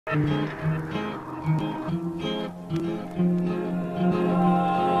What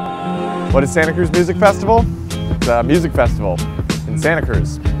is Santa Cruz Music Festival? It's a music festival in Santa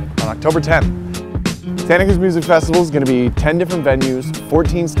Cruz on October 10th. Santa Cruz Music Festival is going to be 10 different venues,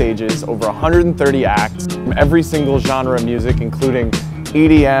 14 stages, over 130 acts from every single genre of music, including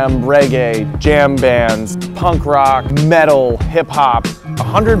EDM, reggae, jam bands, punk rock, metal, hip-hop,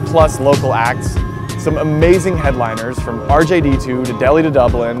 100+ local acts, some amazing headliners from RJD2 to Delhi to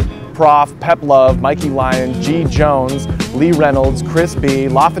Dublin, Prof, Pep Love, Mikey Lion, G Jones, Lee Reynolds, ChrisB,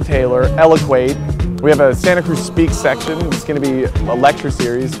 Lafa Taylor, Eliquate. We have a Santa Cruz Speaks section. It's going to be a lecture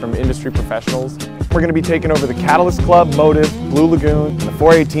series from industry professionals. We're going to be taking over the Catalyst Club, Motive, Blue Lagoon, the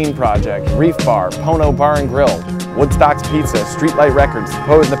 418 Project, Reef Bar, Pono Bar and Grill, Woodstock's Pizza, Streetlight Records, The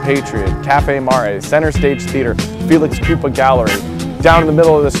Poet and the Patriot, Cafe Mare, Center Stage Theater, Felix Krupa Gallery. Down in the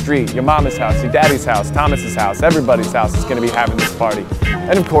middle of the street, your mama's house, your daddy's house, Thomas's house, everybody's house is going to be having this party.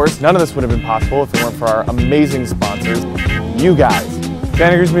 And of course, none of this would have been possible if it weren't for our amazing sponsors, you guys.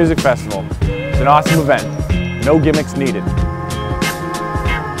 Santa Cruz Music Festival. It's an awesome event. No gimmicks needed.